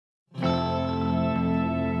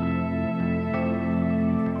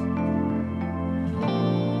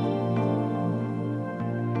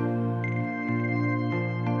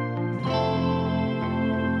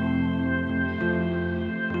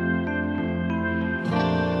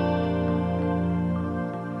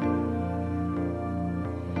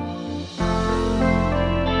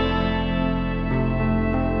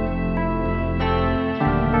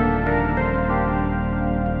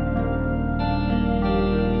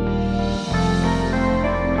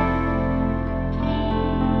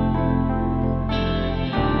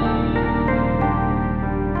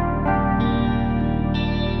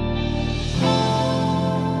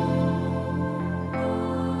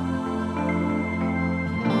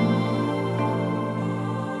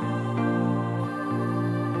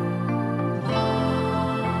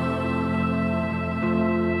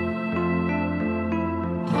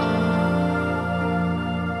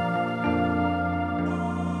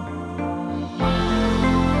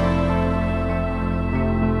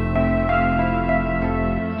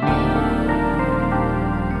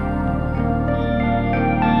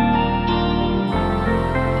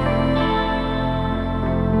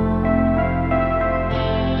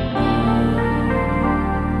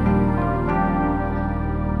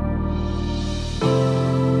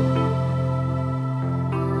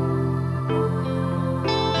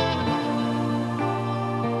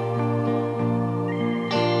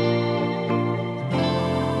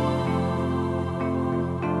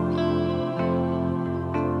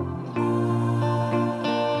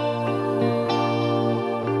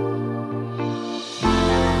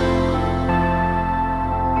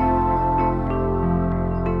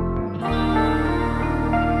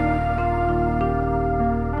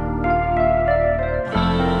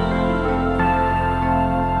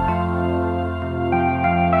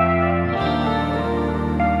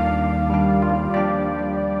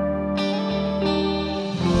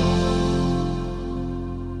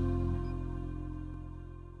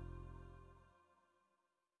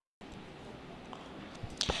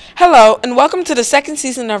Hello, and welcome to the second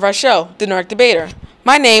season of our show, The Newark Debater.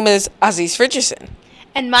 My name is Aziz Richardson.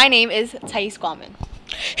 And my name is Thais Gwalman.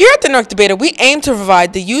 Here at The Newark Debater, we aim to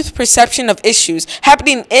provide the youth perception of issues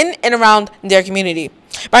happening in and around their community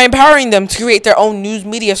by empowering them to create their own news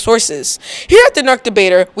media sources. Here at The Newark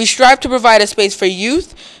Debater, we strive to provide a space for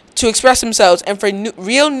youth to express themselves and for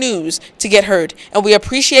real news to get heard. And we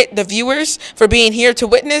appreciate the viewers for being here to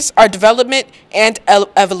witness our development and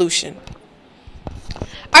evolution.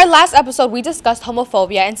 Our last episode, we discussed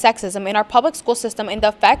homophobia and sexism in our public school system and the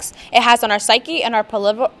effects it has on our psyche and our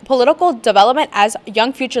political development as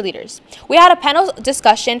young future leaders. We had a panel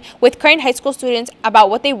discussion with current high school students about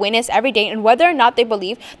what they witness every day and whether or not they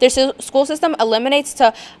believe their school system works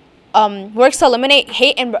to eliminate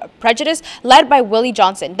hate and prejudice, led by Willie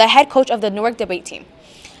Johnson, the head coach of the Newark debate team.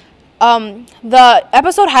 The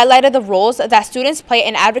episode highlighted the roles that students play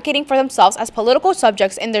in advocating for themselves as political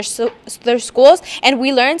subjects in their schools, and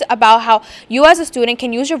we learned about how you as a student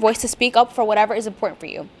can use your voice to speak up for whatever is important for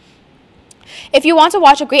you. If you want to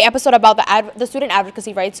watch a great episode about the student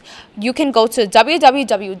advocacy rights, you can go to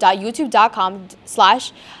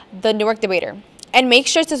www.youtube.com/The Newark Debater. And make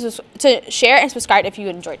sure to share and subscribe if you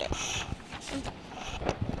enjoyed it.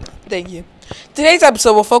 Thank you. Today's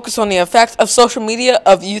episode will focus on the effects of social media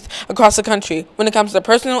of youth across the country when it comes to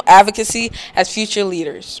personal advocacy as future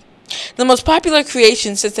leaders. The most popular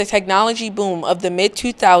creation since the technology boom of the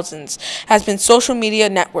mid-2000s has been social media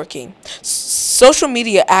networking. Social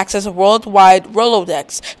media acts as a worldwide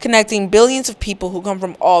Rolodex, connecting billions of people who come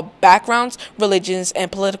from all backgrounds, religions,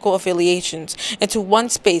 and political affiliations into one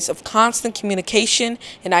space of constant communication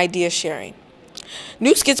and idea sharing.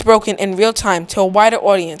 News gets broken in real time to a wider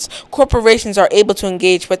audience. Corporations are able to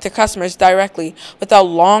engage with their customers directly without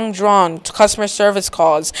long-drawn customer service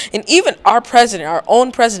calls. And even our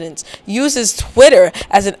own president, uses Twitter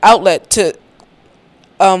as an outlet to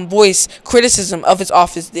voice criticism of his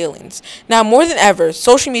office dealings. Now, more than ever,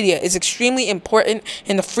 social media is extremely important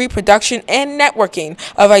in the free production and networking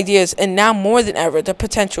of ideas, and now more than ever, the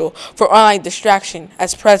potential for online distraction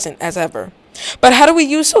as present as ever. But how do we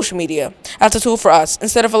use social media as a tool for us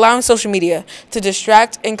instead of allowing social media to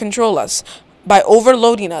distract and control us by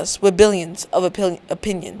overloading us with billions of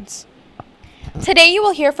opinions? Today you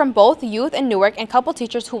will hear from both youth in Newark and couple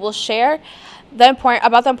teachers who will share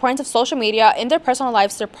about the importance of social media in their personal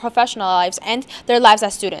lives, their professional lives, and their lives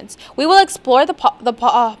as students. We will explore the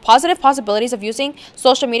positive possibilities of using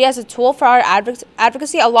social media as a tool for our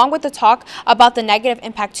advocacy, along with the talk about the negative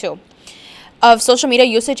impact too of social media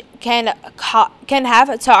usage can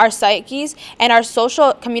have to our psyches and our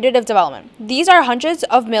social commutative development. These are hundreds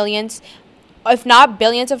of millions, if not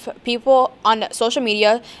billions, of people on social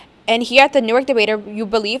media. And here at the Newark Debater, you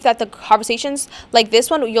believe that the conversations like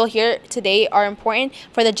this one you'll hear today are important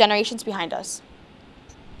for the generations behind us.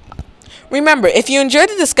 Remember, if you enjoyed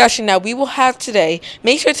the discussion that we will have today,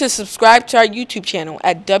 make sure to subscribe to our YouTube channel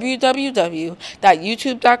at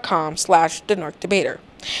www.youtube.com/The Newark Debater.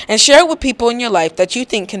 And share it with people in your life that you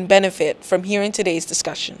think can benefit from hearing today's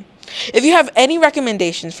discussion. If you have any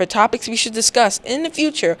recommendations for topics we should discuss in the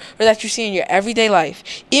future or that you see in your everyday life,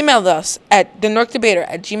 email us at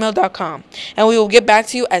thenewarkdebater@gmail.com and we will get back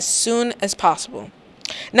to you as soon as possible.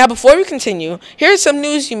 Now, before we continue, here is some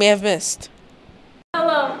news you may have missed.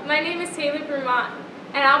 Hello, my name is Taylor Vermont,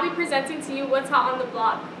 and I'll be presenting to you what's hot on the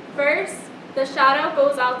block. First, the shout out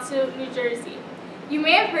goes out to New Jersey. You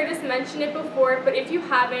may have heard us mention it before, but if you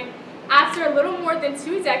haven't, after a little more than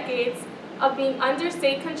 2 decades of being under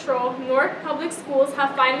state control, Newark public schools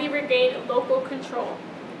have finally regained local control.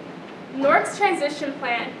 Newark's transition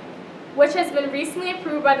plan, which has been recently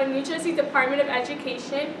approved by the New Jersey Department of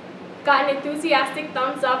Education, got an enthusiastic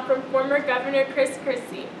thumbs up from former Governor Chris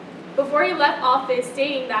Christie before he left office,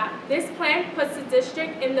 stating that this plan puts the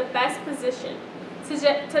district in the best position to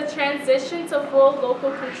transition to full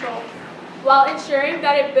local control, while ensuring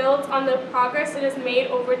that it builds on the progress it has made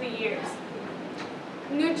over the years.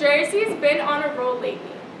 New Jersey's been on a roll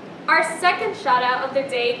lately. Our second shout out of the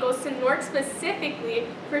day goes to Newark specifically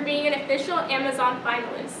for being an official Amazon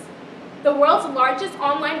finalist. The world's largest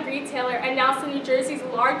online retailer, announced in New Jersey's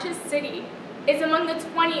largest city, is among the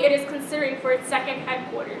 20 it is considering for its second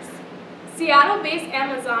headquarters. Seattle-based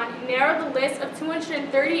Amazon narrowed the list of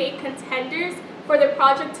 238 contenders for the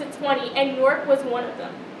project to 20, and Newark was one of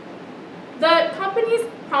them. The company's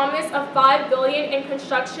promise of $5 billion in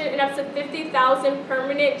construction and up to 50,000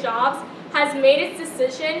 permanent jobs has made its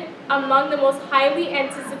decision among the most highly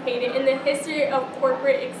anticipated in the history of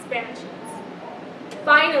corporate expansions.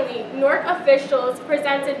 Finally, Newark officials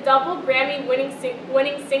presented double Grammy-winning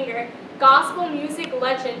singer, gospel music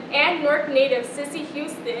legend, and Newark native Sissy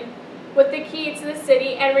Houston with the key to the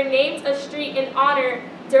city and renamed a street in honor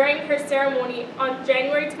during her ceremony on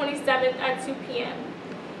January 27th at 2 p.m.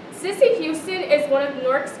 Sissy Houston is one of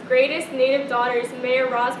Newark's greatest native daughters, Mayor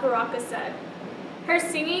Roz Baraka said. Her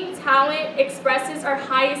singing talent expresses our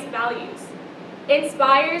highest values,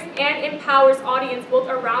 inspires and empowers audience both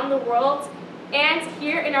around the world and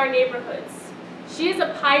here in our neighborhoods. She is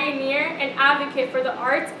a pioneer and advocate for the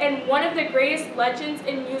arts and one of the greatest legends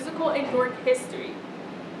in musical and Newark history.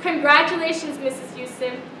 Congratulations, Mrs.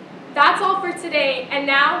 Houston. That's all for today, and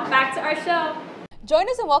now back to our show. Join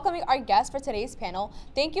us in welcoming our guest for today's panel.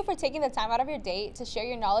 Thank you for taking the time out of your day to share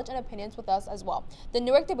your knowledge and opinions with us as well. The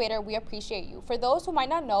Newark Debater, we appreciate you. For those who might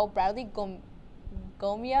not know, Bradley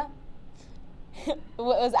Gonmiah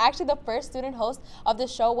was actually the first student host of the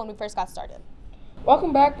show when we first got started.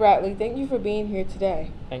 Welcome back, Bradley. Thank you for being here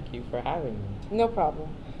today. Thank you for having me. No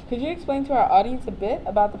problem. Could you explain to our audience a bit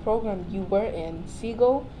about the program you were in,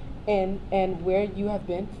 Siegel, and where you have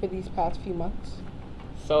been for these past few months?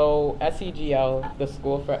 So SEGL, the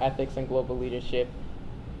School for Ethics and Global Leadership,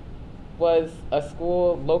 was a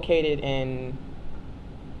school located in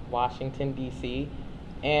Washington, D.C.,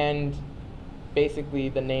 and basically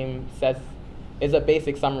the name is a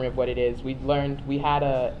basic summary of what it is. We had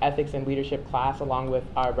a ethics and leadership class along with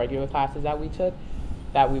our regular classes that we took,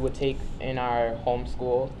 that we would take in our home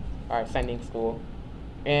school, our sending school.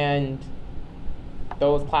 And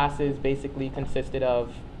those classes basically consisted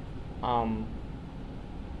of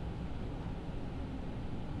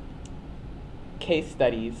case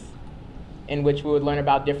studies in which we would learn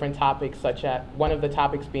about different topics, such as one of the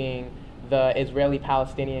topics being the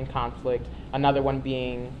Israeli-Palestinian conflict, another one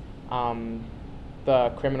being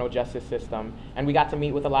the criminal justice system. And we got to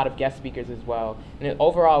meet with a lot of guest speakers as well. And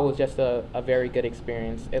overall, it was just a very good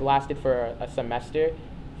experience. It lasted for a semester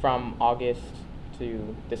from August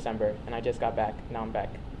to December, and I just got back. Now I'm back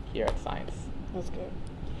here at Science. That's good.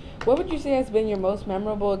 What would you say has been your most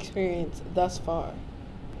memorable experience thus far?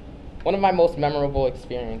 One of my most memorable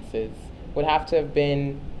experiences would have to have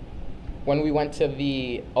been when we went to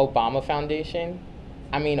the Obama Foundation.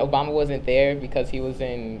 I mean, Obama wasn't there because he was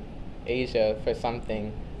in Asia for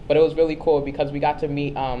something, but it was really cool because we got to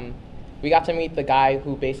meet the guy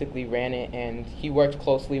who basically ran it, and he worked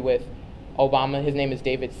closely with Obama. His name is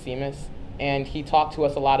David Seamus, and he talked to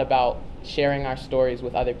us a lot about sharing our stories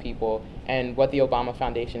with other people and what the Obama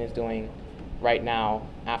Foundation is doing right now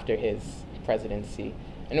after his presidency.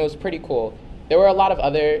 And it was pretty cool. There were a lot of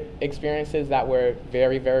other experiences that were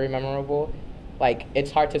very, very memorable. Like, it's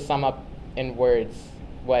hard to sum up in words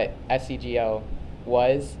what SEGL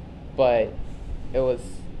was, but it was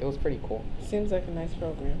pretty cool. Seems like a nice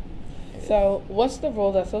program. So, what's the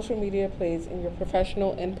role that social media plays in your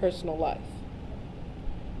professional and personal life?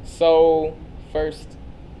 So, first,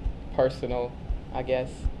 personal, I guess.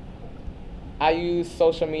 I use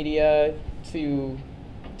social media to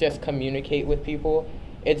just communicate with people.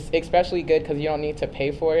 It's especially good because you don't need to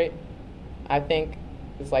pay for it. I think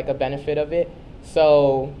it's like a benefit of it.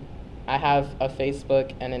 So I have a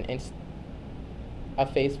Facebook and and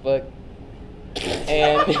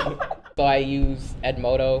so I use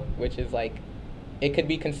Edmodo, which is like, it could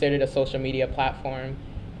be considered a social media platform.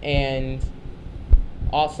 And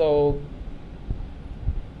also,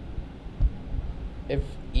 if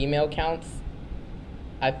email counts,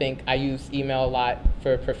 I think I use email a lot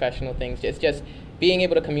for professional things. It's just being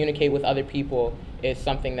able to communicate with other people is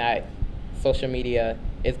something that social media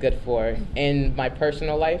is good for. In my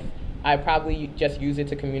personal life, I probably just use it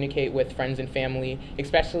to communicate with friends and family,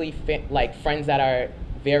 especially like friends that are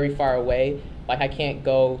very far away. Like, I can't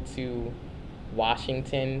go to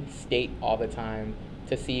Washington State all the time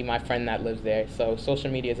to see my friend that lives there. So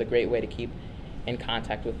social media is a great way to keep in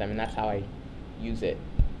contact with them, and that's how I use it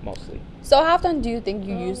mostly. So how often do you think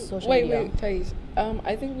you use social media? Wait, Thais.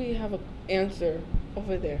 I think we have an answer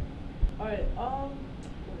over there. All right.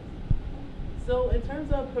 So in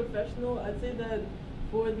terms of professional, I'd say that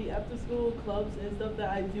for the after-school clubs and stuff that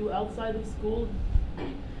I do outside of school,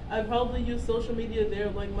 I probably use social media there.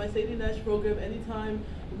 Like my Sadie Nash program, anytime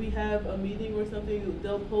we have a meeting or something,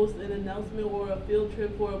 they'll post an announcement or a field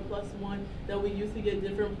trip for a +1 that we use to get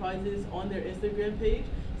different prizes on their Instagram page.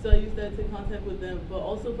 So I use that to contact with them, but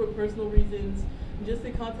also for personal reasons, just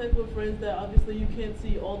to contact with friends that obviously you can't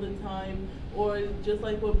see all the time, or just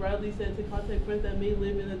like what Bradley said, to contact friends that may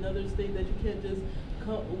live in another state that you can't just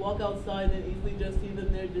walk outside and easily just see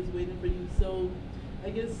them there just waiting for you. So I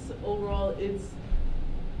guess overall it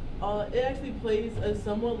actually plays a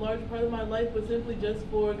somewhat large part of my life, but simply just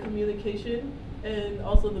for communication, and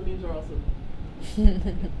also the memes are awesome.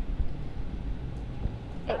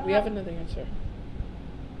 We have another answer.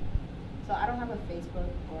 So I don't have a Facebook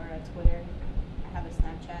or a Twitter. I have a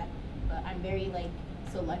Snapchat, but I'm very like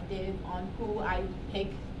selective on who I pick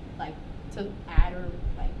like to add or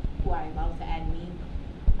like who I allow to add me.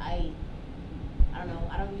 I don't know.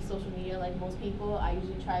 I don't use social media like most people. I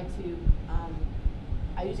usually try to.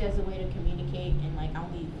 I use it as a way to communicate and like I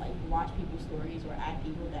only like watch people's stories or add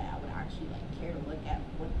people that I would actually like care to look at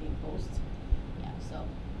what they post. Yeah. So.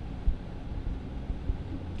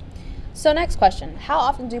 So next question. How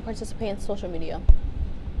often do you participate in social media?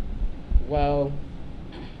 Well,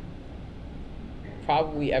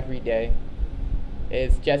 probably every day.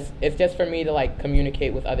 It's just for me to like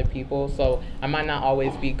communicate with other people. So I might not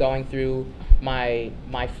always be going through my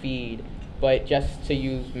feed, but just to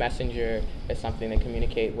use Messenger as something to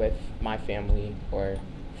communicate with my family or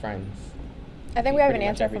friends. I think we have an Pretty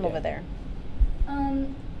much answer every from day. over there.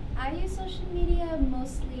 I use social media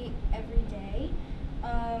mostly every day.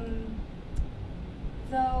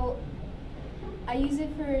 Though I use it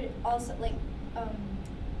for also like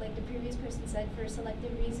the previous person said, for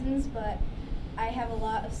selective reasons, but I have a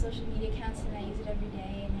lot of social media accounts and I use it every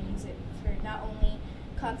day, and I use it for not only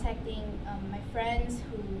contacting my friends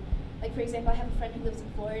who, like for example, I have a friend who lives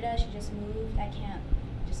in Florida. She just moved. I can't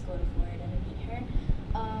just go to Florida to meet her.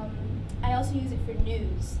 I also use it for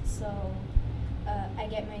news. So I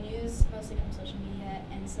get my news mostly from social media,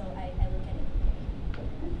 and so I look at it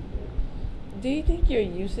every day. Do you think your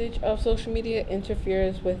usage of social media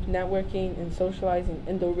interferes with networking and socializing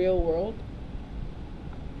in the real world?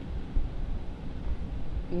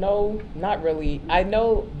 No, not really. I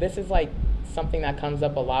know this is like something that comes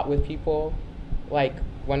up a lot with people. Like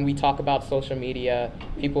when we talk about social media,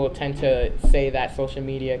 people tend to say that social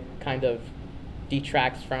media kind of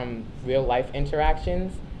detracts from real life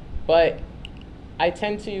interactions. But I'd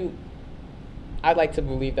like to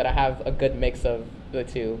believe that I have a good mix of the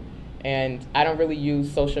two. And I don't really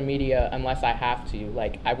use social media unless I have to.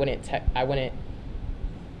 Like I wouldn't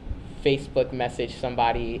Facebook message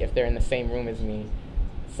somebody if they're in the same room as me.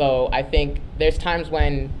 So I think there's times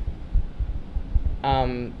when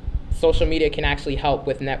social media can actually help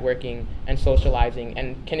with networking and socializing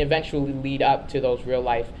and can eventually lead up to those real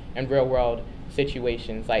life and real world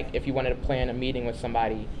situations. Like if you wanted to plan a meeting with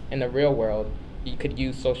somebody in the real world, you could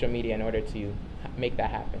use social media in order to make that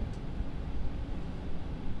happen.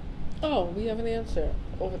 Oh, we have an answer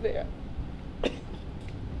over there.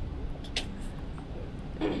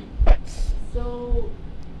 So,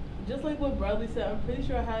 just like what Bradley said, I'm pretty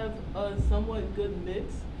sure I have a somewhat good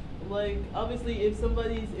mix. Like, obviously, if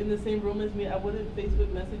somebody's in the same room as me, I wouldn't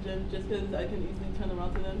Facebook message them just because I can easily turn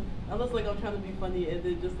around to them. Unless, like, I'm trying to be funny and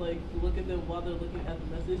then just, like, look at them while they're looking at the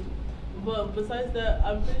message. But besides that,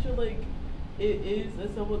 I'm pretty sure, like, it is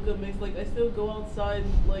a somewhat good mix. Like, I still go outside.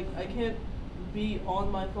 Like, I can't be on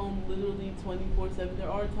my phone literally 24/7. There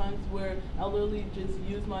are times where I'll literally just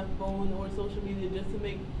use my phone or social media just to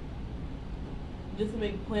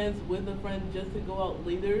make plans with a friend just to go out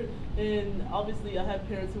later. And obviously I have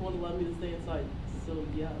parents who won't allow me to stay inside. So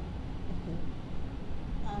yeah.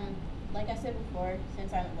 Like I said before,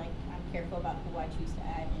 since I'm careful about who I choose to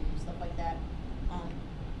add and stuff like that,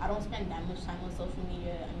 I don't spend that much time on social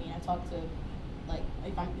media. I mean, I talk to, like,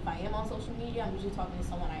 if I am on social media, I'm usually talking to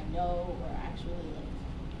someone I know or actually, like,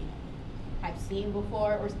 you know, I've seen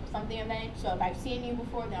before or something of that. So if I've seen you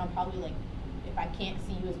before, then I'll probably, like, if I can't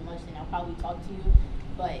see you as much, then I'll probably talk to you.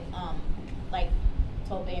 But like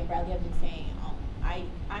Tope and Bradley have been saying,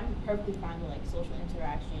 I'm perfectly fine with like social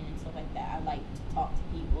interaction and stuff like that. I like to talk to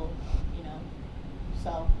people, you know.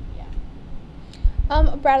 So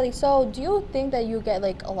yeah. Bradley, so do you think that you get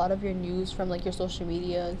like a lot of your news from like your social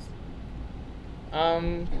medias?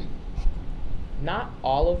 Not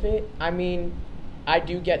all of it. I mean, I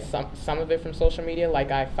do get some of it from social media.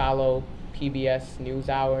 Like I follow PBS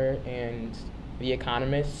NewsHour and The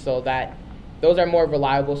Economist, so that those are more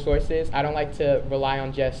reliable sources. I don't like to rely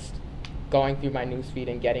on just going through my newsfeed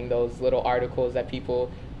and getting those little articles that people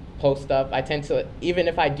post up. I tend to, even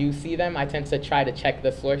if I do see them, I tend to try to check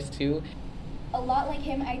the source too. A lot like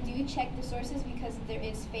him, I do check the sources because there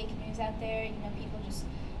is fake news out there. You know, people just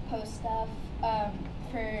post stuff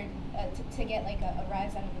to get like a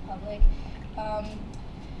rise out of the public.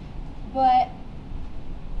 But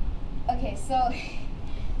okay, so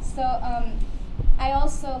I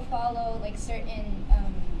also follow like certain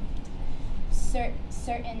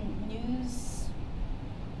certain news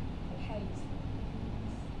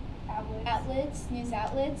news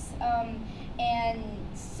outlets, and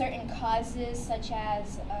certain causes such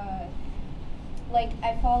as like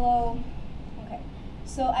I follow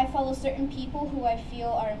certain people who I feel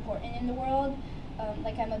are important in the world.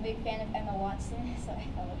 like I'm a big fan of Emma Watson, so I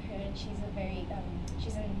follow her, and she's a very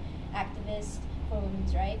she's an activist for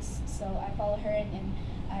women's rights. So I follow her,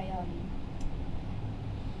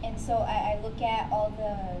 and so I look at all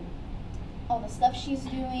the stuff she's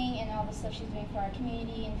doing and all the stuff she's doing for our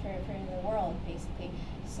community and for the world, basically.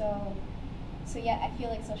 So yeah, I feel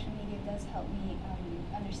like social media does help me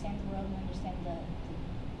understand the world and understand the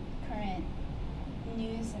current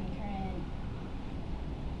news and current,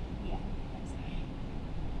 yeah, that's it.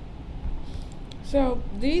 So,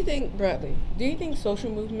 Bradley, do you think social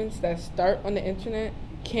movements that start on the internet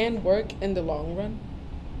can work in the long run?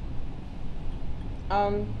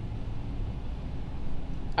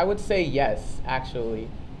 I would say yes, actually.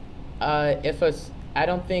 I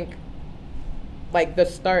don't think, like, the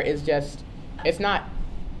start is just, it's not,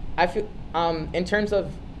 I feel, in terms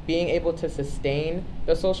of being able to sustain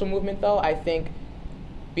the social movement, though, I think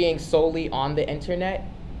being solely on the internet,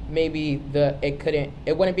 maybe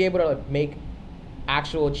it wouldn't be able to make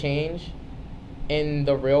actual change in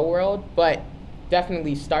the real world, but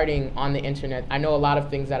definitely starting on the internet. I know a lot of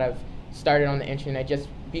things that have started on the internet just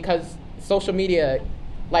because social media,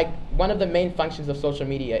 like, one of the main functions of social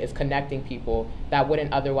media is connecting people that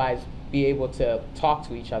wouldn't otherwise be able to talk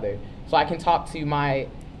to each other. So I can talk to my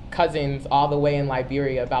cousins all the way in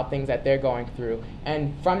Liberia about things that they're going through.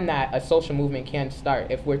 And from that, a social movement can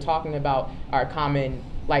start. If we're talking about our common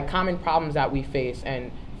problems that we face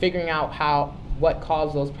and figuring out what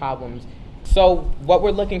caused those problems. So what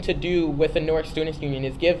we're looking to do with the Newark Students Union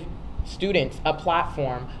is give students a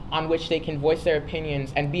platform on which they can voice their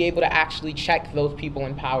opinions and be able to actually check those people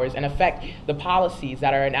in powers and affect the policies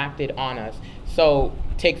that are enacted on us. So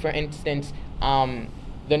take, for instance,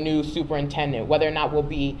 the new superintendent. Whether or not we'll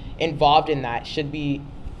be involved in that should be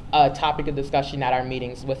a topic of discussion at our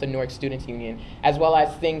meetings with the Newark Students Union, as well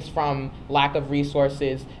as things from lack of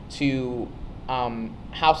resources to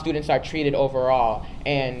how students are treated overall,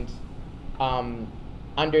 and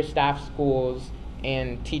understaffed schools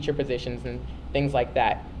and teacher positions and things like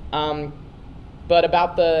that. But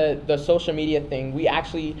about the social media thing, we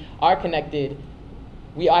actually are connected.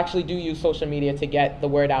 We actually do use social media to get the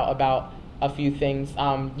word out about a few things.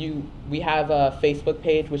 We have a Facebook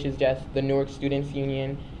page, which is just the Newark Students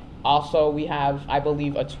Union. Also, we have, I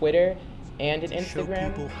believe, a Twitter and an Instagram. Show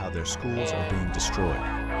people how their schools are being destroyed.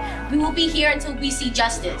 We will be here until we see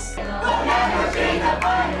justice.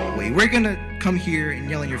 We're gonna come here and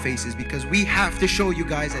yell in your faces because we have to show you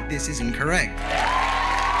guys that this is incorrect.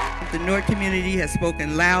 The Newark community has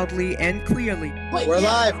spoken loudly and clearly. We're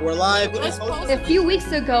live. A few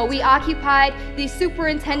weeks ago, we occupied the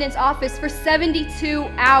superintendent's office for 72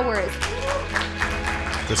 hours.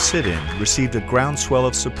 The sit-in received a groundswell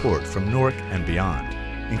of support from Newark and beyond,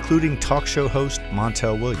 including talk show host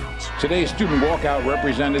Montel Williams. Today's student walkout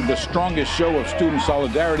represented the strongest show of student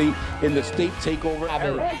solidarity in the state takeover era. I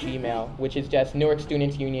have a Gmail, which is just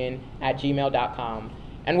newarkstudentsunion@gmail.com.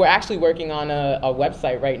 And we're actually working on a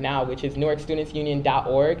website right now, which is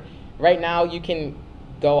newarkstudentsunionIn.org. Right now, you can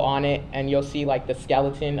go on it and you'll see like the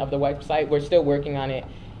skeleton of the website. We're still working on it,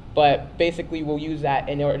 but basically we'll use that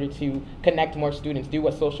in order to connect more students, do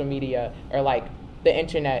what social media or like the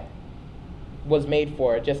internet was made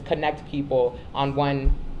for, just connect people on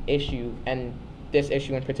one issue, and this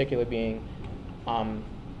issue in particular being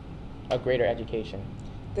a greater education.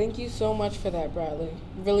 Thank you so much for that, Bradley.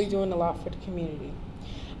 You're really doing a lot for the community.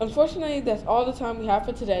 Unfortunately, that's all the time we have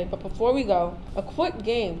for today, but before we go, a quick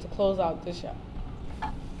game to close out this show.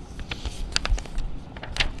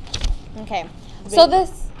 Okay,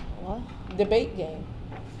 Debate game.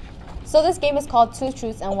 So this game is called Two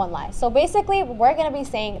Truths and One Lie. So basically, we're going to be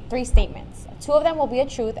saying 3 statements. 2 of them will be a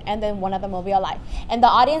truth, and then 1 of them will be a lie. And the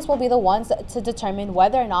audience will be the ones to determine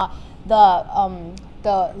whether or not the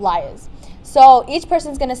lie is. So each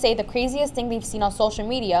person's going to say the craziest thing they've seen on social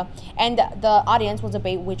media, and the audience will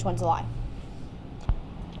debate which one's a lie.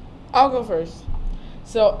 I'll go first.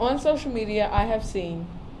 So on social media, I have seen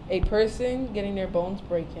a person getting their bones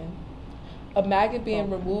broken, a maggot being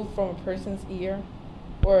removed from a person's ear,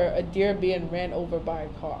 or a deer being ran over by a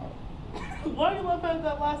car. Why are you laughing at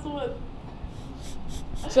that last one?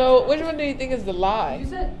 So which one do you think is the lie? You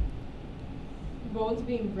said bones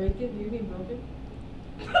being broken, you being broken?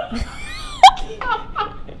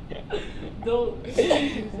 Don't.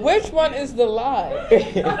 Which one is the lie?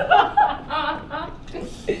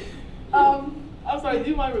 I'm sorry, do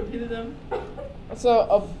you mind repeating them? So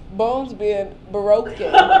a bones being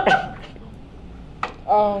broken,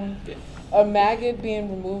 a maggot being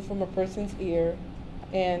removed from a person's ear,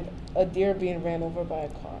 and a deer being ran over by a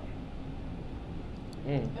car.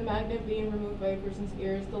 A magnet being removed by a person's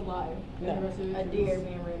ear is the lie. No. And the rest of it A deer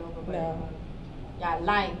being ran over by a car. Y'all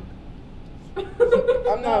lying.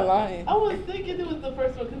 I'm not lying. I was thinking it was the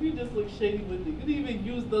first one because you just look shady with it. You didn't even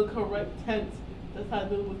use the correct tense. That's how I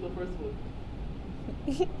knew it was the first one.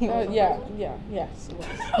 Yes.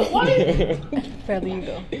 Fairly, you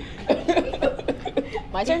go.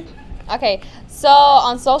 My turn? Okay, so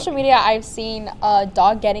on social media, I've seen a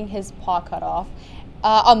dog getting his paw cut off,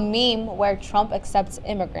 a meme where Trump accepts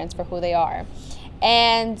immigrants for who they are,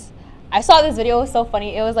 and I saw this video. It was so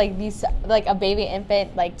funny. It was like a baby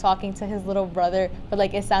infant like talking to his little brother, but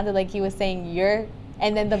like it sounded like he was saying "you're,"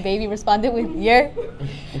 and then the baby responded with "you're."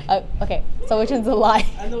 Okay, so which one's a lie?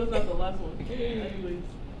 I know it's not the last one. Anyways.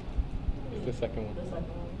 It's the second one.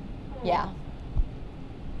 Yeah.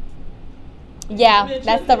 Yeah,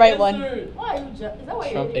 that's the right one. Why are you is that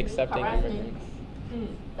why Trump you're accepting immigrants.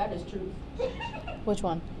 That is true. Which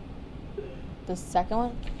one? The second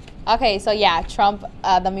one? Okay, so yeah, Trump,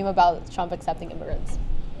 the meme about Trump accepting immigrants.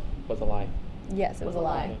 Was a lie. Yes, it was a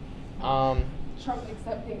lie. Trump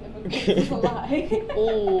accepting immigrants is a lie.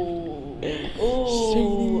 Ooh.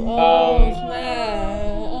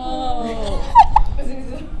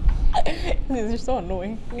 These are so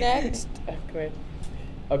annoying. Next.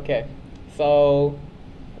 Okay, so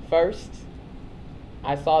first,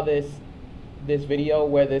 I saw this video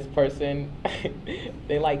where this person,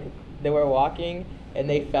 they were walking and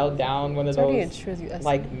they fell down one of those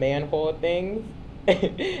like manhole things,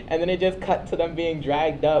 and then it just cut to them being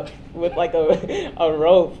dragged up with like a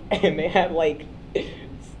rope, and they had like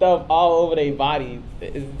stuff all over their bodies,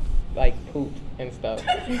 it's like poop and stuff.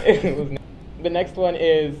 The next one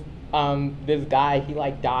is this guy, he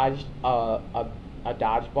like dodged a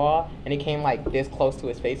dodgeball, and it came like this close to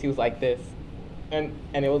his face. He was like this, and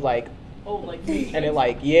it was like, oh, like me. And it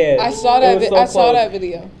like, yeah. I saw that. I saw that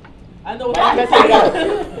video. I know. I'm messing it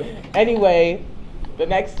up. Anyway, the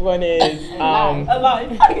next one is a lie.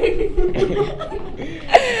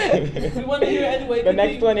 We want to hear it anyway. The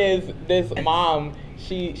next one is this mom.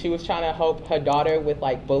 She was trying to help her daughter with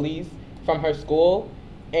like bullies from her school,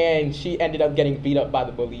 and she ended up getting beat up by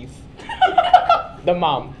the bullies. The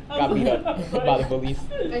mom got beat up by the bullies.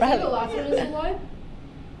 I think the last one is a lie.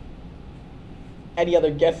 Any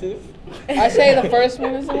other guesses? I say the first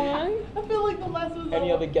one is a lie. I feel like the last one.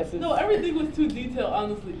 Any other guesses? No, everything was too detailed,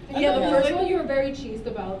 honestly. Yeah, the first one you were very cheesed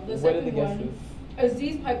about. The What are the second guesses? one,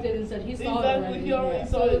 Aziz piped in and said he saw it already. He already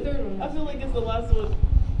saw So it. the third one. I feel like it's the last one.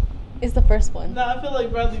 It's the first one. Nah, I feel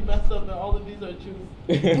like Bradley messed up and all of these are true.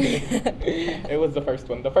 It was the first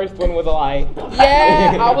one. The first one was a lie.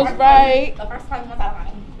 Yeah, I was right. The first one was a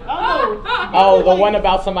lie. Oh, the one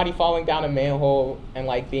about somebody falling down a manhole and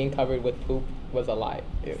like being covered with poop was a lie.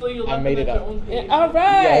 So you I made it up. Yeah, all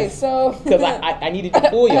right, Yes. so Because I needed to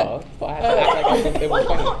fool y'all, so I had to act like it was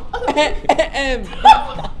funny.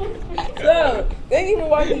 So, thank you for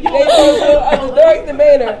watching today's episode of The Dark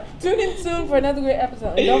Debater. Tune in soon for another great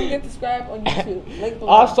episode. And don't forget to subscribe on YouTube. Link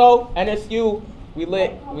below. Also, NSU, we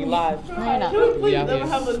lit, we live. Can we please We out never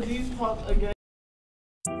here. have a Z's talk again?